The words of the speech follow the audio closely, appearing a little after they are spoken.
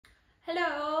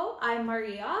Hello, I'm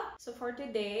Maria. So for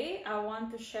today, I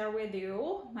want to share with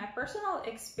you my personal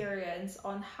experience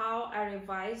on how I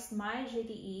revised my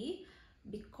GTE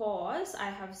because I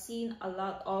have seen a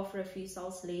lot of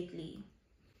refusals lately.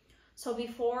 So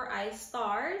before I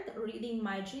start reading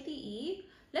my GTE,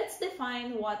 let's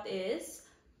define what is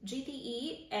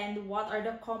GTE and what are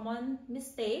the common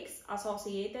mistakes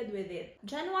associated with it.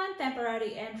 Gen 1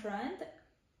 Temporary Entrant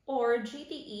or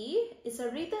GTE is a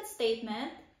written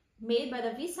statement made by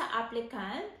the visa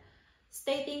applicant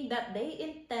stating that they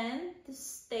intend to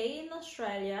stay in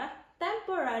Australia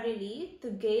temporarily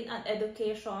to gain an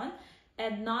education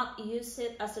and not use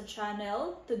it as a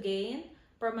channel to gain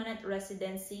permanent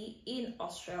residency in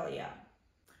Australia.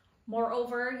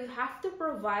 Moreover, you have to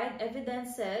provide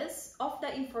evidences of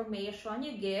the information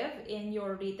you give in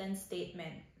your written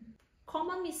statement.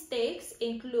 Common mistakes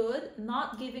include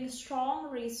not giving strong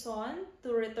reason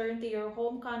to return to your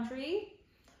home country,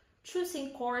 choosing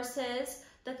courses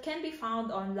that can be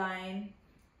found online,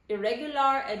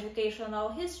 irregular educational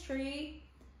history,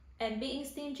 and being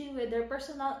stingy with their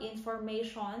personal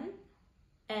information,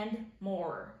 and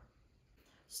more.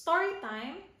 Story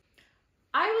time.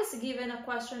 I was given a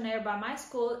questionnaire by my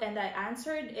school and I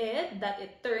answered it that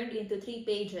it turned into 3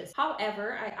 pages.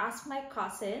 However, I asked my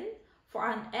cousin for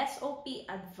an SOP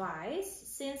advice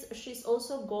since she's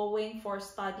also going for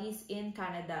studies in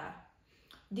Canada.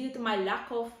 Due to my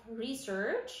lack of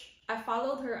research, I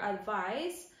followed her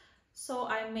advice, so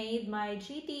I made my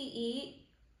GTE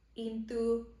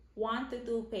into 1 to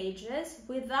 2 pages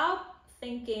without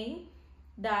thinking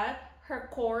that her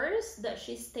course that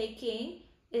she's taking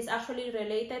is actually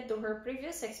related to her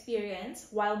previous experience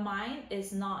while mine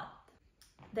is not.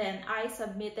 Then I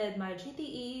submitted my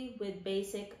GTE with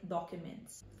basic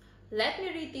documents. Let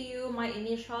me read to you my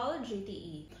initial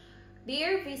GTE.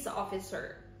 Dear Visa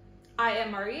Officer, I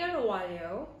am Maria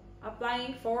Roalio,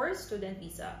 applying for student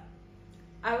visa.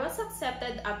 I was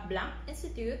accepted at Blank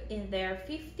Institute in their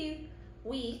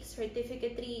 50-week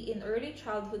Certificate 3 in Early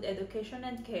Childhood Education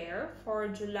and Care for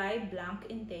July Blank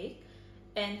intake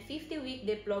and 50-week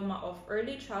Diploma of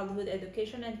Early Childhood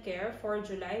Education and Care for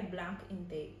July Blank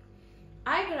intake.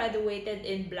 I graduated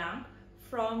in Blank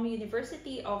from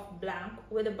University of Blank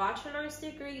with a bachelor's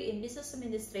degree in Business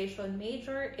Administration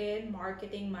major in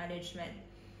Marketing Management.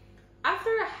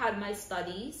 After I had my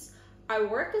studies, I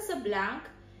worked as a blank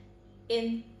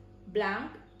in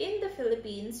the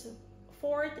Philippines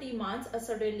for 3 months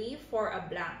as a relief for a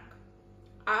blank.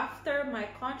 After my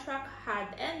contract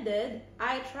had ended,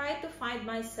 I tried to find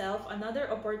myself another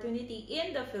opportunity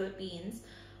in the Philippines,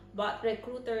 but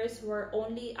recruiters were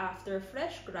only after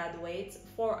fresh graduates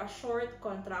for a short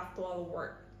contractual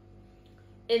work.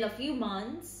 In a few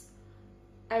months,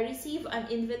 I received an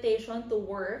invitation to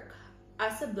work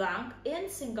as a blank in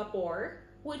Singapore,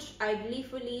 which I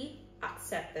gleefully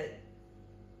accepted.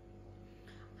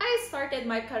 I started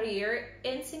my career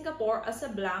in Singapore as a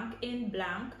blank in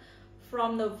blank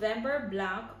from November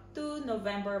blank to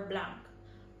November blank.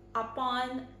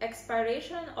 Upon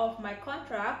expiration of my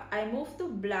contract, I moved to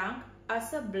blank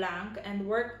as a blank and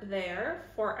worked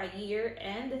there for a year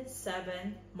and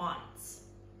 7 months.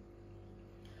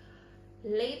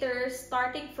 Later,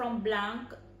 starting from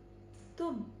blank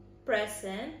to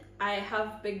present, I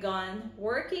have begun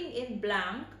working in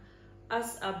blank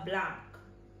as a blank.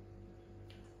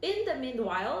 In the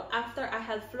meanwhile, after I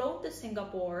had flown to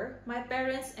Singapore, my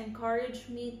parents encouraged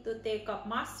me to take up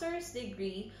master's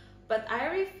degree, but I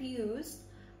refused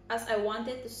as I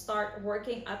wanted to start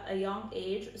working at a young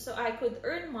age so I could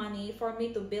earn money for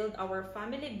me to build our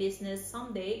family business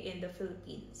someday in the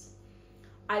Philippines.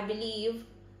 I believe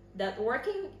that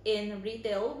working in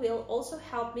retail will also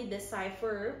help me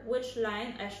decipher which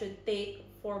line I should take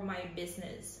for my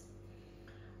business.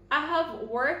 I have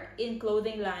worked in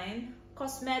clothing line,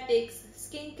 cosmetics,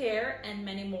 skincare, and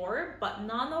many more, but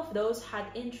none of those had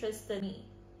interested me.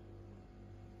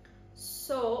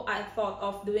 So I thought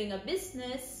of doing a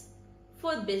business,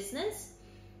 food business,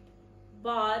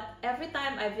 but every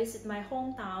time I visit my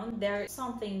hometown, there's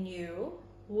something new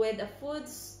with a food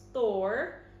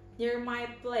store near my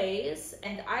place,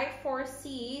 and I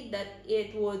foresee that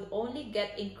it would only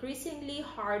get increasingly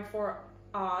hard for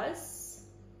us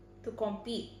to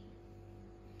compete.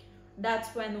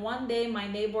 That's when one day my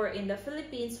neighbor in the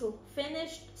Philippines who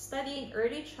finished studying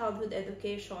early childhood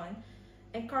education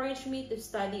encouraged me to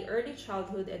study early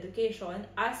childhood education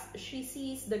as she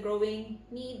sees the growing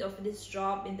need of this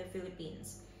job in the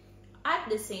Philippines. At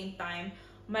the same time,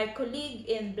 my colleague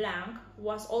in blank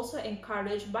was also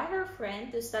encouraged by her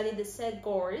friend to study the said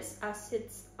course as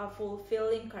it's a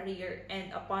fulfilling career,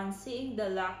 and upon seeing the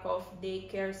lack of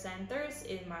daycare centers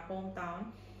in my hometown,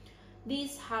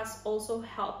 This has also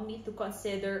helped me to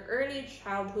consider early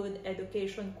childhood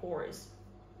education course.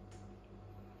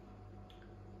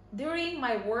 During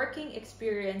my working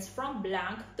experience from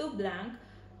blank to blank,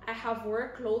 I have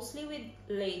worked closely with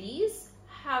ladies,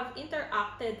 have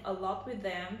interacted a lot with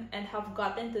them, and have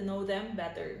gotten to know them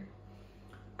better.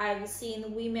 I've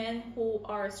seen women who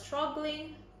are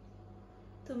struggling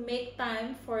to make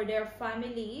time for their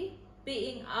family,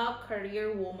 being a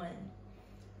career woman.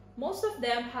 Most of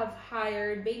them have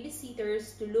hired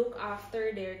babysitters to look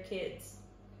after their kids.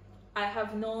 I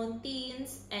have known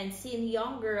teens and seen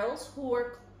young girls who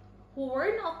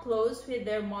were not close with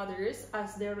their mothers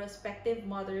as their respective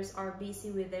mothers are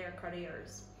busy with their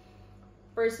careers.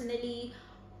 Personally,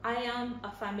 I am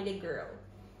a family girl.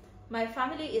 My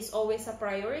family is always a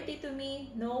priority to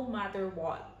me no matter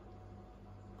what.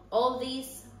 All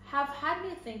these have had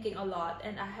me thinking a lot,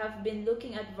 and I have been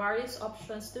looking at various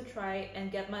options to try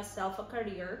and get myself a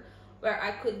career where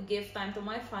I could give time to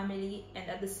my family and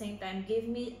at the same time give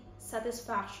me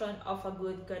satisfaction of a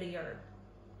good career.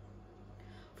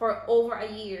 For over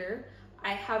a year,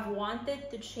 I have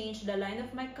wanted to change the line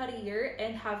of my career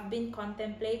and have been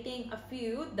contemplating a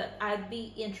few that I'd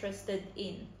be interested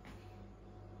in.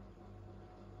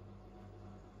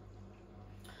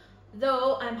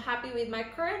 Though I'm happy with my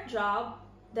current job,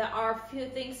 there are few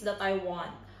things that I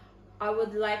want. I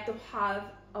would like to have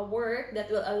a work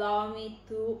that will allow me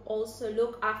to also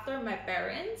look after my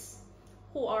parents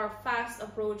who are fast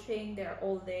approaching their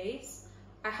old days.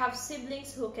 I have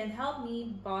siblings who can help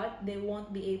me, but they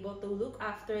won't be able to look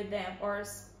after them or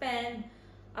spend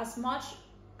as much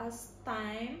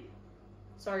time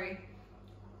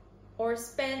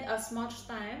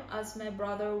as my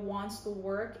brother wants to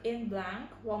work in blank,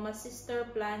 while my sister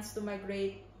plans to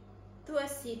migrate to a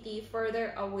city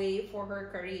further away for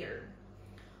her career.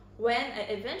 When I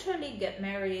eventually get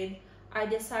married, I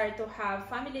desire to have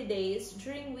family days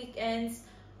during weekends,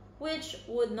 which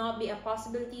would not be a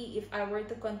possibility if I were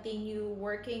to continue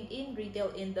working in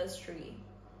retail industry.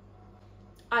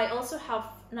 I also have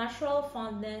natural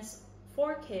fondness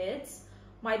for kids.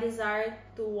 My desire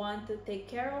to want to take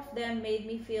care of them made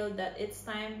me feel that it's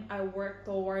time I work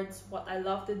towards what I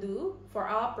love to do for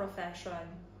our profession.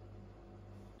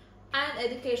 And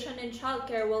education in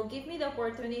childcare will give me the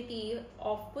opportunity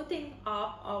of putting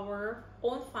up our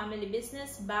own family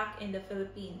business back in the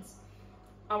Philippines.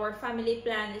 Our family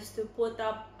plan is to put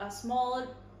up a small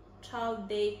child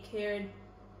daycare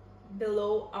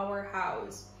below our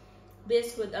house.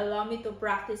 This would allow me to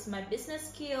practice my business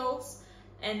skills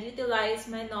and utilize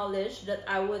my knowledge that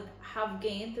I would have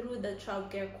gained through the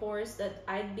childcare course that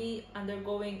I'd be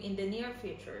undergoing in the near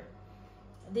future.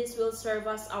 This will serve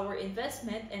as our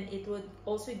investment, and it would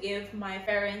also give my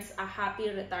parents a happy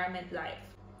retirement life.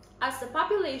 As the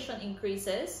population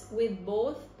increases, with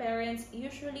both parents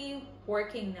usually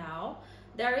working now,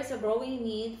 there is a growing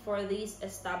need for these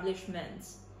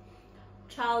establishments.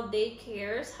 Child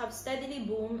daycares have steadily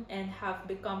boomed and have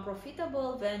become a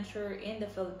profitable venture in the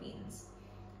Philippines.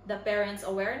 The parents'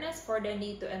 awareness for the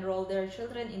need to enroll their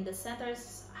children in the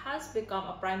centers has become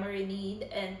a primary need,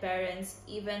 and parents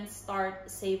even start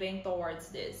saving towards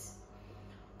this.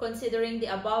 Considering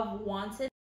the above wanted,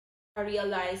 I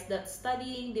realized that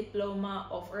studying Diploma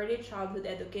of Early Childhood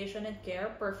Education and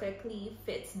Care perfectly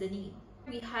fits the need.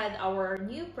 We had our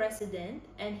new president,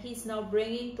 and he's now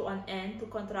bringing to an end to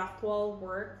contractual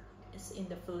work in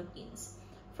the Philippines.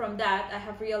 From that, I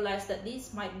have realized that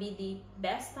this might be the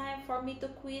best time for me to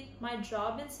quit my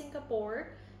job in Singapore,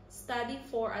 study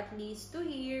for at least 2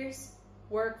 years,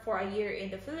 work for a year in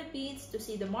the Philippines to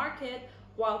see the market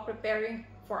while preparing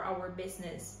for our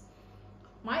business.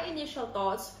 My initial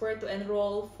thoughts were to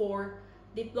enroll for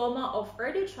Diploma of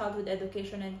Early Childhood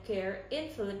Education and Care in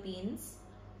Philippines,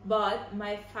 but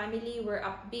my family were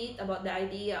upbeat about the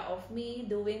idea of me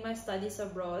doing my studies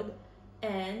abroad,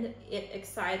 and it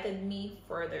excited me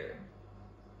further.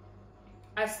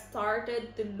 I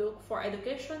started to look for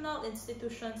educational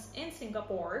institutions in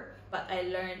Singapore, but I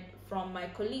learned from my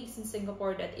colleagues in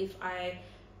Singapore that if I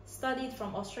studied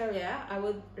from Australia, I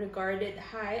would regard it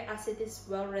high as it is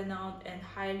well-renowned and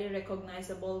highly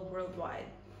recognizable worldwide.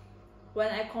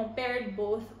 When I compared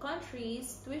both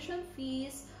countries, tuition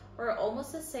fees were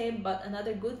almost the same, but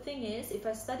another good thing is if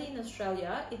I study in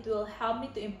Australia, it will help me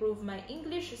to improve my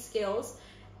English skills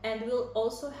and will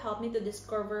also help me to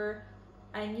discover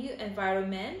a new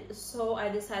environment, so I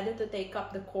decided to take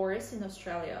up the course in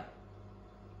Australia.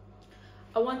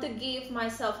 I want to give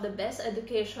myself the best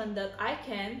education that I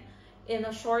can in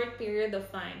a short period of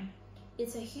time.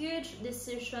 It's a huge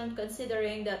decision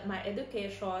considering that my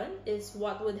education is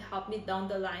what would help me down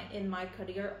the line in my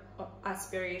career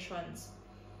aspirations.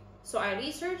 So I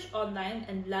researched online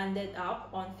and landed up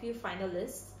on few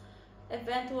finalists,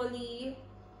 eventually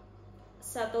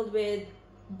settled with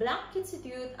Blank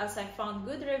Institute as I found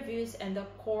good reviews and the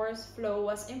course flow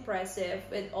was impressive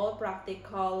with all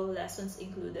practical lessons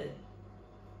included.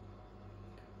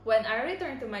 When I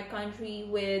returned to my country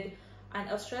with an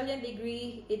Australian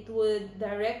degree, it would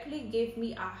directly give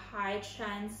me a high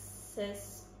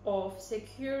chances of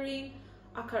securing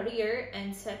a career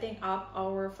and setting up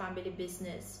our family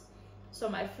business. So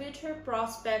my future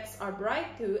prospects are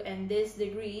bright too, and this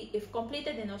degree, if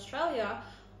completed in Australia,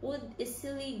 would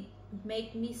easily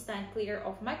make me stand clear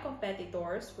of my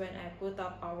competitors when I put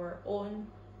up our own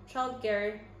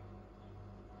childcare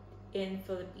in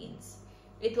Philippines.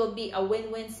 It will be a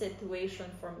win-win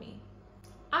situation for me.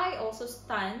 I also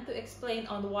stand to explain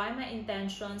on why my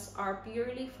intentions are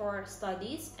purely for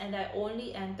studies and I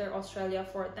only enter Australia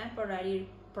for temporary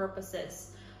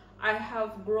purposes. I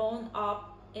have grown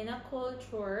up in a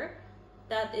culture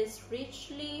that is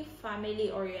richly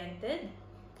family-oriented.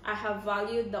 I have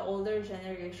valued the older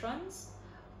generations.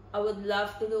 I would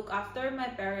love to look after my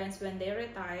parents when they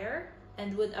retire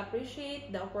and would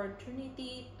appreciate the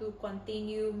opportunity to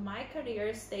continue my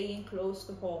career staying close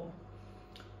to home.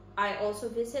 I also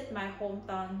visit my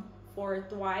hometown for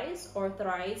twice or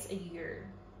thrice a year.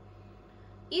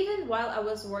 Even while I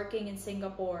was working in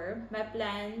Singapore, my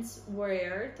plans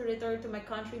were to return to my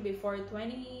country before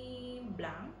 20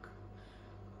 blank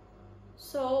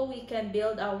so we can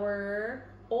build our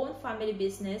own family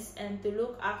business and to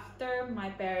look after my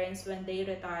parents when they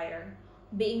retire.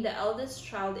 Being the eldest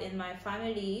child in my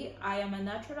family, I am a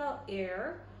natural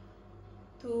heir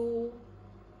to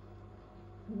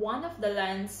one of the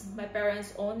lands my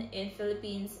parents own in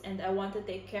Philippines, and I want to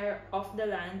take care of the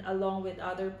land along with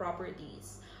other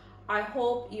properties. I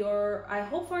hope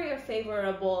for your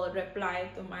favorable reply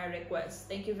to my request.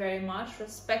 Thank you very much.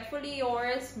 Respectfully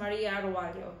yours, Maria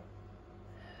Rualio.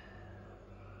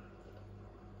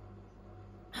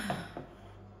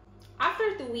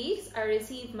 After 2 weeks, I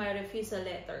received my refusal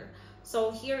letter.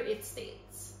 So here it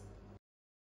states.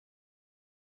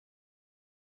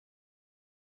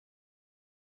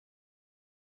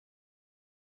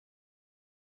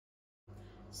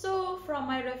 So from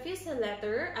my refusal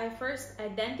letter, I first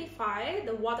identified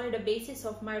what are the basis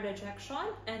of my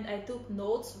rejection and I took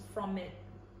notes from it.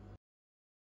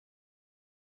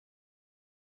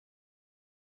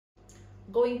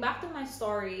 Going back to my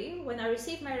story, when I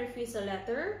received my refusal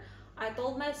letter, I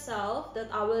told myself that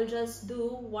I will just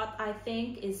do what I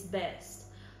think is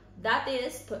best. That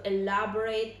is to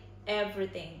elaborate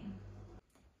everything.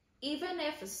 Even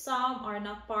if some are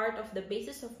not part of the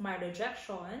basis of my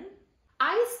rejection,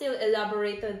 I still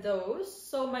elaborated those,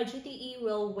 so my GTE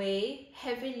will weigh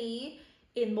heavily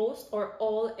in most or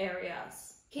all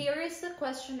areas. Here is the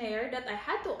questionnaire that I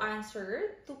had to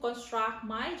answer to construct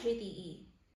my GTE.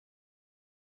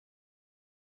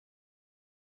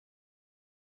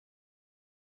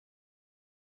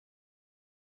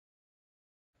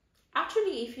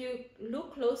 Actually, if you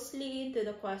look closely into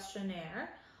the questionnaire,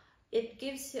 it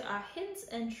gives you hints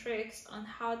and tricks on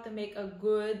how to make a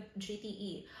good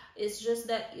GTE. It's just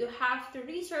that you have to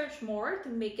research more to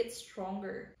make it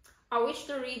stronger. I wish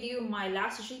to read you my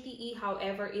last GTE,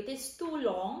 however, it is too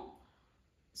long,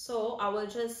 so I will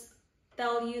just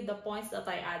tell you the points that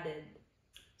I added.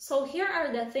 So here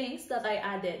are the things that I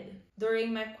added.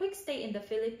 During my quick stay in the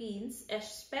Philippines,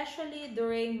 especially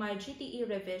during my GTE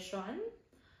revision,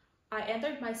 I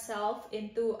entered myself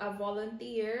into a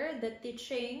volunteer that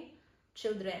teaching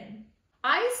children.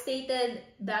 I stated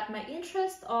that my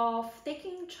interest of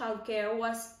taking childcare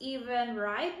was even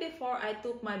right before I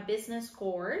took my business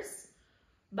course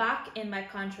back in my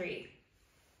country.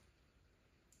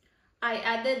 I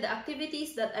added the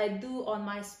activities that I do on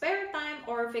my spare time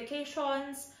or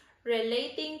vacations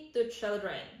relating to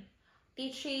children,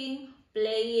 teaching,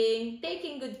 playing,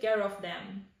 taking good care of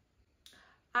them.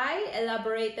 I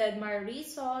elaborated my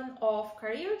reason of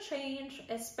career change,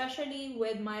 especially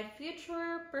with my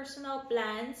future personal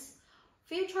plans,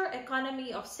 future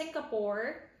economy of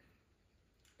Singapore,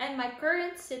 and my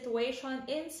current situation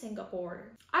in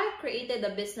Singapore. I created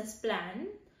a business plan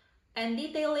and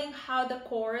detailing how the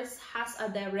course has a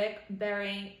direct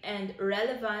bearing and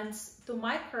relevance to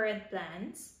my current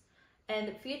plans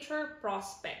and future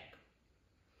prospect.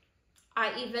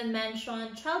 I even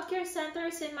mentioned childcare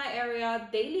centers in my area,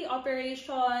 daily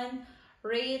operation,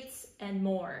 rates, and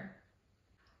more.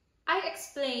 I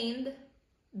explained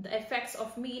the effects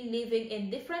of me living in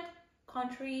different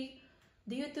countries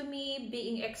due to me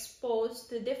being exposed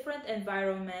to different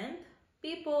environment,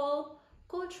 people,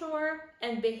 culture,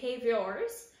 and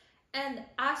behaviors, and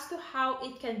as to how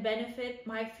it can benefit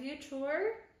my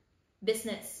future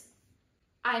business.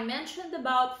 I mentioned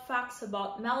about facts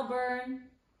about Melbourne,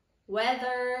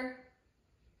 weather,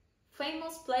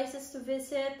 famous places to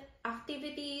visit,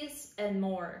 activities, and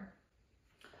more.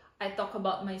 I talk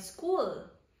about my school.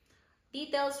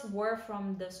 Details were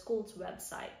from the school's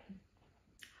website.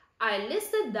 I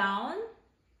listed down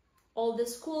all the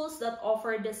schools that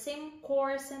offer the same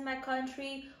course in my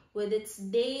country with its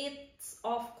dates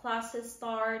of classes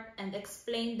start and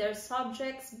explained their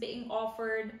subjects being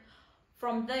offered.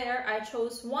 From there, I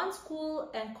chose one school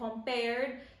and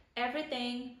compared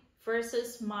everything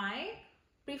versus my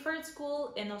preferred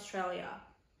school in Australia.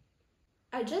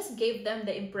 I just gave them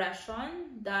the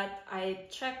impression that I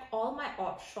check all my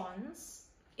options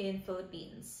in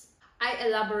Philippines. I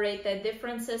elaborated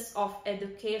differences of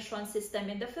education system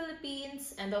in the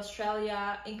Philippines and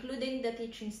Australia, including the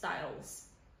teaching styles.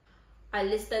 I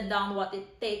listed down what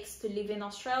it takes to live in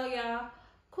Australia,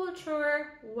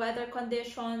 culture, weather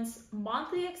conditions,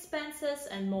 monthly expenses,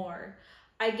 and more.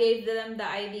 I gave them the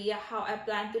idea how I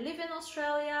plan to live in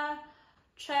Australia.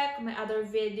 Check my other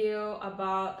video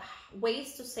about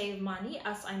ways to save money,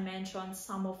 as I mentioned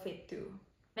some of it too.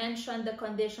 Mentioned the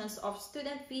conditions of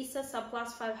student visa sub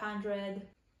class 500.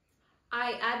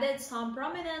 I added some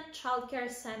prominent childcare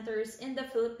centers in the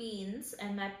Philippines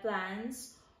and my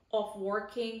plans of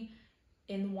working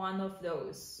in one of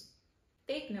those.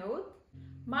 Take note,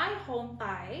 my home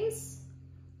ties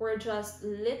were just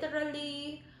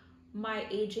literally my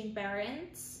aging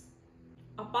parents,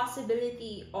 a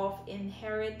possibility of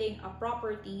inheriting a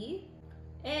property,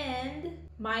 and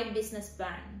my business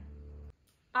plan.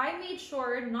 I made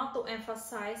sure not to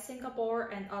emphasize Singapore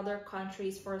and other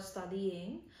countries for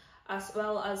studying, as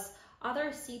well as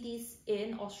other cities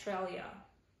in Australia.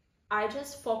 I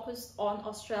just focused on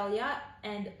Australia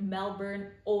and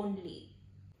Melbourne only.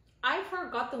 I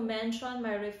forgot to mention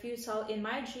my refusal in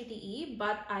my GTE,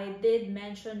 but I did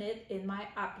mention it in my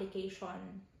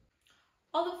application.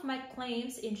 All of my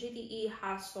claims in GTE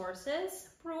have sources,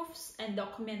 proofs, and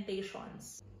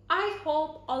documentations. I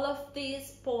hope all of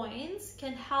these points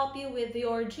can help you with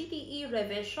your GTE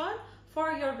revision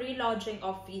for your relodging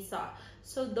of visa.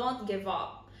 So don't give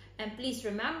up. And please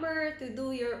remember to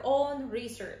do your own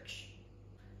research.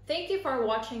 Thank you for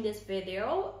watching this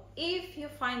video. If you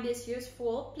find this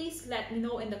useful, please let me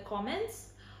know in the comments.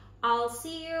 I'll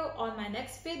see you on my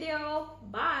next video.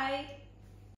 Bye!